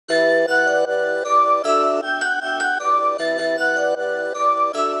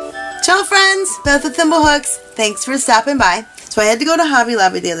friends, Beth at ThimbleHooks. Thanks for stopping by. So I had to go to Hobby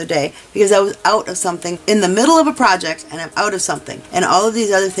Lobby the other day because I was out of something in the middle of a project, and I'm out of something. And all of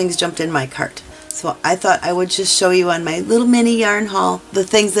these other things jumped in my cart. So I thought I would just show you on my little mini yarn haul the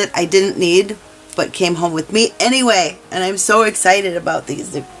things that I didn't need but came home with me anyway. And I'm so excited about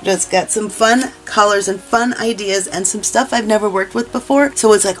these. They've just got some fun colors and fun ideas and some stuff I've never worked with before.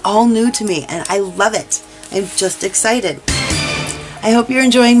 So it's like all new to me and I love it. I'm just excited. I hope you're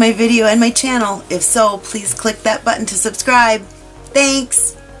enjoying my video and my channel. If so, please click that button to subscribe.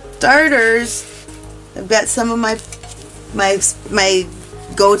 Thanks. Starters. I've got some of my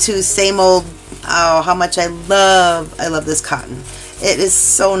go-to same old, oh, how much I love this cotton. It is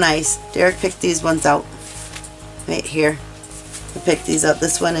so nice. Derek picked these ones out right here. I picked these up.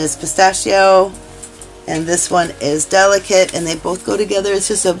 This one is pistachio and this one is delicate, and they both go together. It's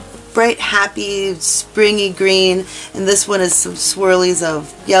just a bright, happy, springy green, and this one is some swirlies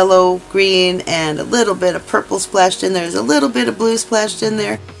of yellow, green, and a little bit of purple splashed in there. There's a little bit of blue splashed in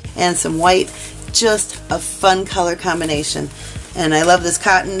there and some white. Just a fun color combination. And I love this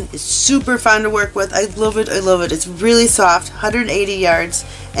cotton. It's super fun to work with. I love it. I love it. It's really soft. 180 yards,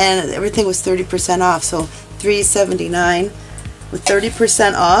 and everything was 30% off. So $3.79 with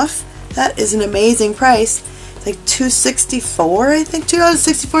 30% off. That is an amazing price. It's like $2.64, I think.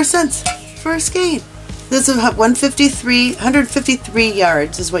 $2.64 for a skein. This is 153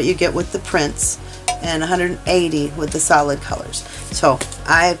 yards is what you get with the prints, and 180 with the solid colors. So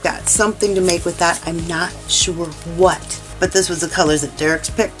I've got something to make with that. I'm not sure what. But this was the colors that Derek's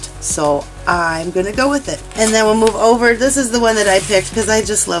picked, so I'm going to go with it. And then we'll move over. This is the one that I picked because I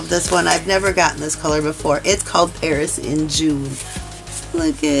just love this one. I've never gotten this color before. It's called Paris in June.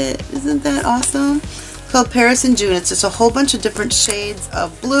 Look at, isn't that awesome? It's called Paris in June. It's just a whole bunch of different shades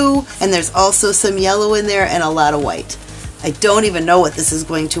of blue, and there's also some yellow in there and a lot of white. I don't even know what this is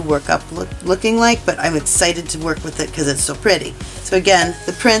going to work up looking like, but I'm excited to work with it because it's so pretty. So again,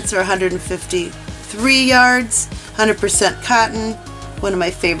 the prints are 153 yards. 100% cotton, one of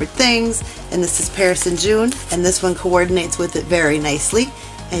my favorite things, and this is Paris in June, and this one coordinates with it very nicely,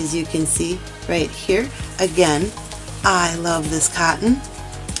 as you can see right here. Again, I love this cotton.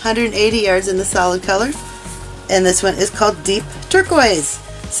 180 yards in the solid color, and this one is called Deep Turquoise.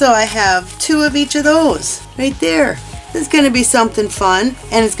 So I have two of each of those right there. This is going to be something fun,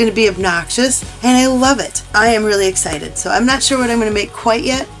 and it's going to be obnoxious, and I love it. I am really excited. So I'm not sure what I'm going to make quite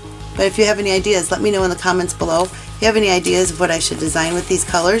yet, but if you have any ideas, let me know in the comments below. If you have any ideas of what I should design with these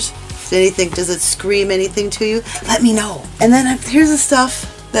colors, does it scream anything to you? Let me know. And then here's the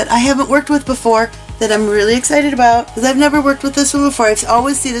stuff that I haven't worked with before that I'm really excited about, because I've never worked with this one before. I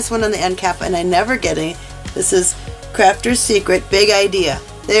always see this one on the end cap and I never get any. This is Crafter's Secret Big Idea.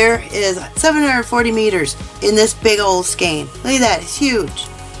 There is 740 meters in this big old skein. Look at that, it's huge.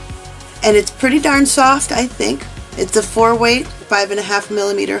 And it's pretty darn soft, I think. It's a 4-weight, 5.5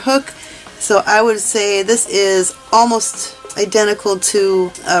 millimeter hook. So I would say this is almost identical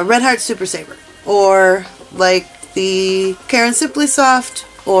to a Red Heart Super Saver, or like the Karen Simply Soft,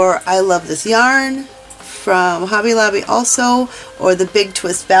 or I Love This Yarn from Hobby Lobby also, or the Big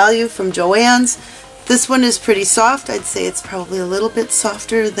Twist Value from Joann's. This one is pretty soft. I'd say it's probably a little bit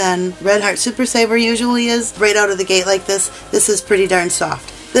softer than Red Heart Super Saver usually is. Right out of the gate like this, this is pretty darn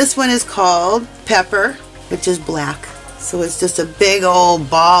soft. This one is called Pepper, which is black. So it's just a big old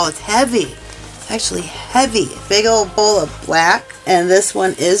ball. It's heavy. It's actually heavy. Big old bowl of black. And this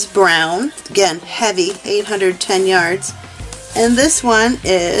one is brown. Again, heavy, 810 yards. And this one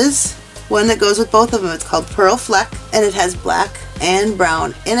is one that goes with both of them. It's called Pearl Fleck, and it has black and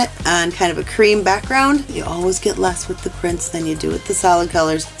brown in it on kind of a cream background. You always get less with the prints than you do with the solid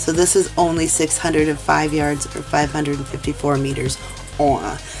colors. So this is only 605 yards or 554 meters.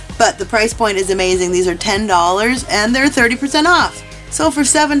 But the price point is amazing. These are $10 and they're 30% off. So for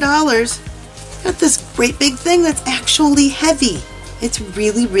 $7, got this great big thing that's actually heavy. It's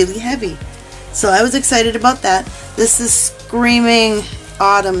really, really heavy. So I was excited about that. This is screaming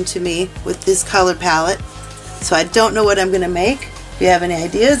autumn to me with this color palette. So I don't know what I'm going to make. If you have any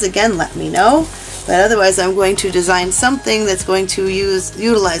ideas, again, let me know. But otherwise, I'm going to design something that's going to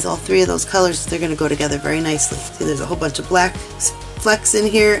utilize all three of those colors. They're going to go together very nicely. See, there's a whole bunch of black flecks in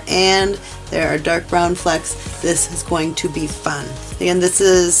here, and there are dark brown flecks. This is going to be fun. Again, this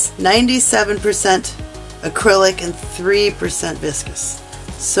is 97% acrylic and 3% viscose.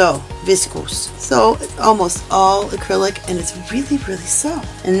 So, viscose. So, almost all acrylic, and it's really, really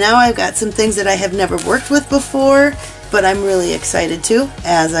soft. And now I've got some things that I have never worked with before. but I'm really excited to.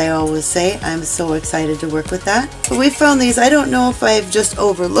 As I always say, I'm so excited to work with that. But we found these. I don't know if I've just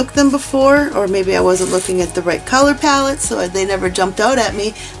overlooked them before, or maybe I wasn't looking at the right color palette, so they never jumped out at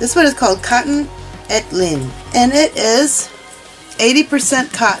me. This one is called Cotton et Lin, and it is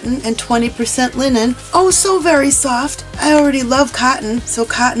 80% cotton and 20% linen. Oh, so very soft. I already love cotton, so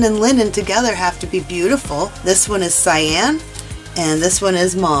cotton and linen together have to be beautiful. This one is cyan, and this one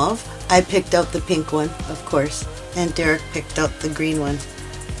is mauve. I picked out the pink one, of course, and Derek picked out the green one.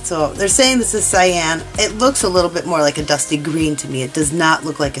 So they're saying this is cyan. It looks a little bit more like a dusty green to me. It does not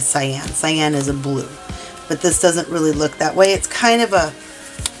look like a cyan. Cyan is a blue, but this doesn't really look that way. It's kind of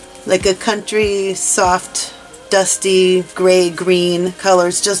like a country, soft, dusty, gray, green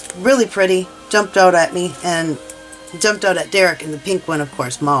colors. Just really pretty. Jumped out at me, and jumped out at Derek, and the pink one, of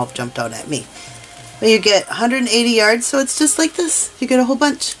course, mauve, jumped out at me. But you get 180 yards, so it's just like this. You get a whole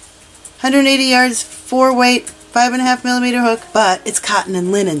bunch. 180 yards, 4 weight, 5.5mm hook, but it's cotton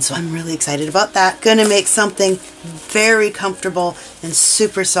and linen, so I'm really excited about that. Gonna make something very comfortable and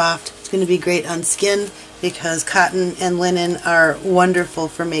super soft. It's gonna be great on skin because cotton and linen are wonderful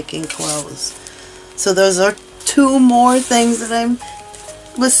for making clothes. So those are 2 more things that I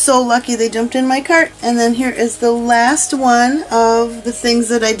was so lucky they jumped in my cart. And then here is the last one of the things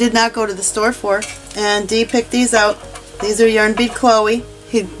that I did not go to the store for. And Dee picked these out. These are Yarn Bead Chloe.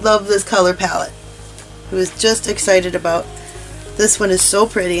 He loved this color palette. He was just excited about this one. Is so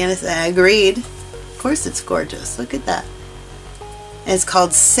pretty, and I agreed. Of course it's gorgeous. Look at that. And it's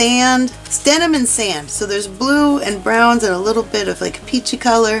called Sand. It's denim and sand. So there's blue and browns and a little bit of like a peachy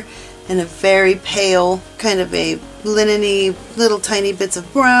color and a very pale kind of a linen-y little tiny bits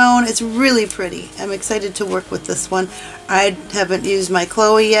of brown. It's really pretty. I'm excited to work with this one. I haven't used my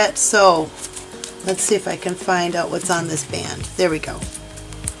Chloe yet, so let's see if I can find out what's on this band. There we go.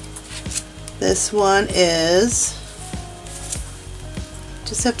 This one is,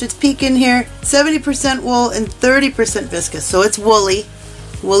 just have to peek in here, 70% wool and 30% viscose. So it's woolly,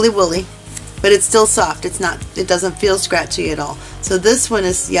 woolly, but it's still soft. It's not, it doesn't feel scratchy at all. So this one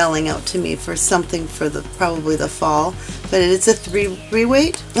is yelling out to me for something for probably the fall, but it's a 3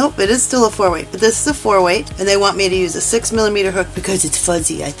 weight. Nope, it is still a 4 weight, but this is a 4 weight, and they want me to use a 6mm hook because it's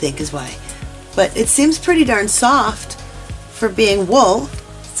fuzzy, I think is why. But it seems pretty darn soft for being wool.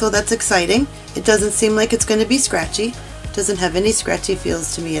 So that's exciting. It doesn't seem like it's going to be scratchy. It doesn't have any scratchy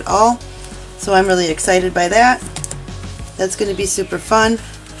feels to me at all. So I'm really excited by that. That's going to be super fun.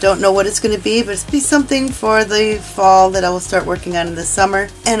 Don't know what it's going to be, but it's be something for the fall that I will start working on in the summer.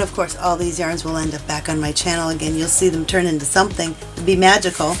 And of course, all these yarns will end up back on my channel again. You'll see them turn into something. It'll be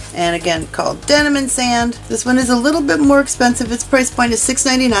magical. And again, called Denim and Sand. This one is a little bit more expensive. Its price point is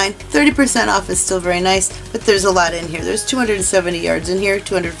 $6.99. 30% off is still very nice, but there's a lot in here. There's 270 yards in here,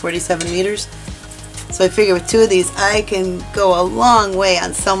 247 meters. So I figure with 2 of these, I can go a long way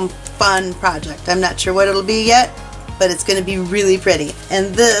on some fun project. I'm not sure what it'll be yet, but it's going to be really pretty.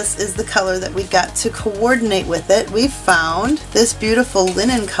 And this is the color that we got to coordinate with it. We found this beautiful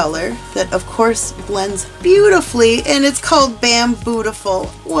linen color that of course blends beautifully, and it's called Bambootiful.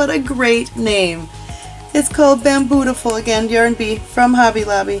 What a great name. It's called Bambootiful, again, Yarn Bee from Hobby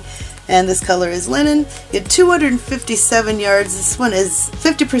Lobby. And this color is linen. You have 257 yards. This one is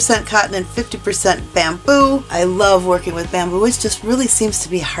 50% cotton and 50% bamboo. I love working with bamboo. It just really seems to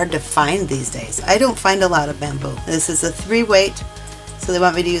be hard to find these days. I don't find a lot of bamboo. This is a 3 weight, so they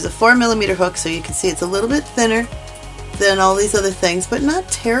want me to use a 4mm hook, so you can see it's a little bit thinner than all these other things, but not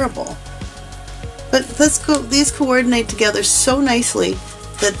terrible. But these coordinate together so nicely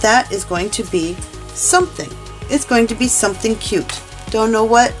that that is going to be something. It's going to be something cute. Don't know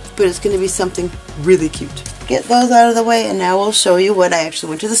what, but it's going to be something really cute. Get those out of the way, and now we'll show you what I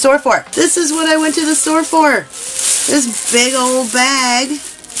actually went to the store for. This is what I went to the store for. This big old bag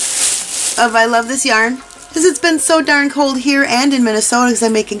of I Love This Yarn. Because it's been so darn cold here and in Minnesota, because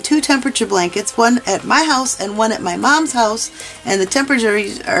I'm making 2 temperature blankets, one at my house and one at my mom's house, and the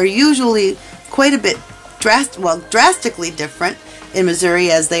temperatures are usually quite a bit drastically different in Missouri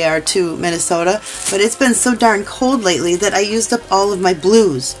as they are to Minnesota, but it's been so darn cold lately that I used up all of my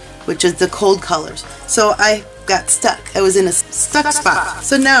blues, which is the cold colors. So I got stuck. I was in a stuck spot.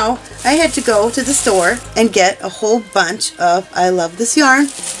 So now I had to go to the store and get a whole bunch of I Love This Yarn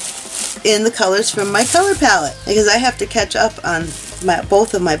in the colors from my color palette, because I have to catch up on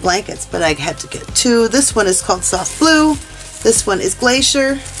both of my blankets, but I had to get 2. This one is called Soft Blue. This one is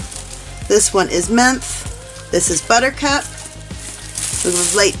Glacier. This one is Menthe. This is Buttercup.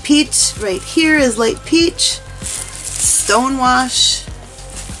 This is Light Peach. Right here is Light Peach. Stonewash.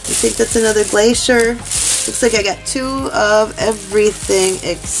 I think that's another Glacier. Looks like I got 2 of everything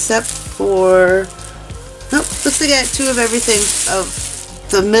except for Nope, looks like I got 2 of everything of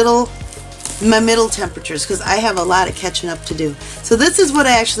the my middle temperatures, because I have a lot of catching up to do. So this is what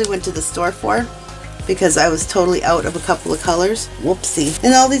I actually went to the store for, because I was totally out of a couple of colors. Whoopsie.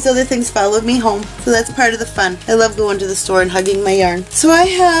 And all these other things followed me home, so that's part of the fun. I love going to the store and hugging my yarn. So I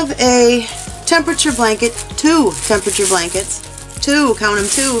have a temperature blanket, 2 temperature blankets, 2, count them,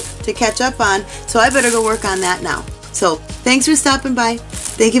 2, to catch up on, so I better go work on that now. So thanks for stopping by.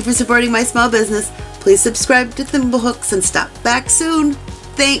 Thank you for supporting my small business. Please subscribe to ThimbleHooks and stop back soon.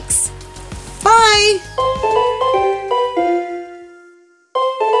 Thanks. Bye.